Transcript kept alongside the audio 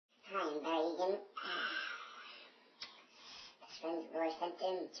Egan. His friends were sent to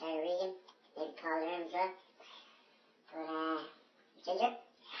him, Charlie Egan. They called him as well. But, ginger.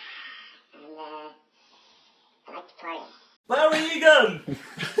 And, I like to party. Barry Egan!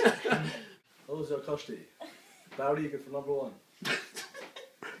 How's your custody? Barry Egan for number 1.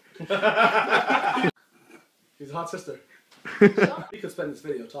 She's a hot sister. We could spend this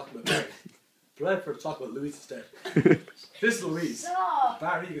video talking about Barry. But I prefer to talk about Louise instead. This is Louise. Stop.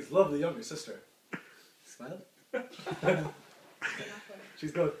 Barry Egan's lovely younger sister. Smile?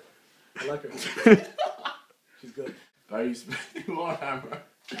 She's good. I like her. She's good. Barry used to play Warhammer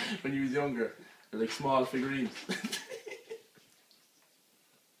when he was younger. They're like small figurines.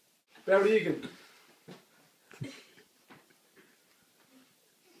 Barry Egan.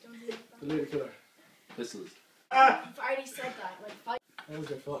 The lady killer. Pistols. I've already said that like 5. How was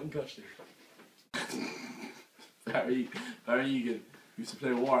your fucking custody? Barry Egan used to play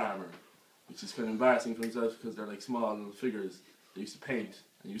Warhammer, which is kind of embarrassing for himself because they're like small little figures. They used to paint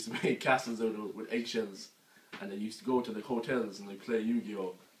and used to make castles out of with eggshells, and they used to go to the hotels and they play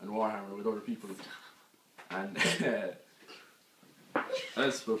Yu-Gi-Oh and Warhammer with other people. And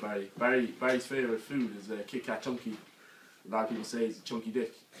that's about Barry. Barry's favourite food is Kit Kat Chunky. A lot of people say he's a chunky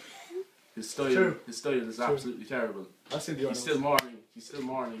dick. His style is absolutely terrible. I've seen the He's still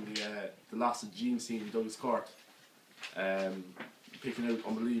mourning the loss of Gene scene in Douglas Court. Picking out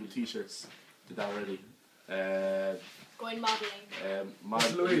unbelievable t-shirts. Did that already. Going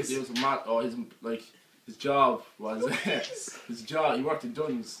modelling. Louise. His job was he worked in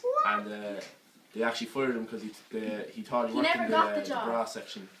Dunn's and they actually fired him because he thought he worked in the brass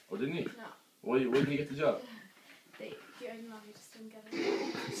section. Oh, didn't he? No. Why didn't he get the job? I don't know, he just didn't get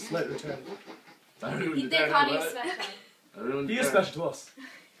it. Slight return. They call you special. He is special to us.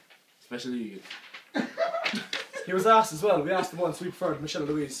 Especially you. He was asked as well. We asked him once. We preferred Michelle or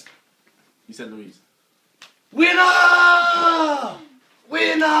Louise. He said Louise. Winner!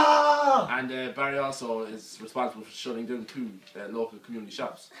 Winner! And Barry also is responsible for shutting down 2 local community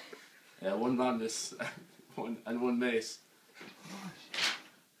shops. One Landis and one Mace.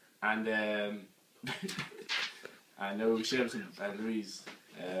 And and now Seamus and Louise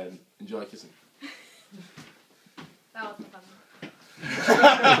enjoy kissing. That was fun.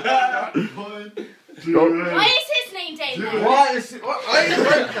 1, 2, Why is his name David? What is it? What? I ain't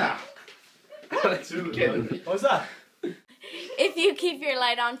like that. What was that? If you keep your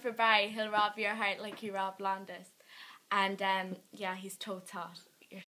light on for Barry, he'll rob your heart like he robbed Landis. And yeah, he's totes hot.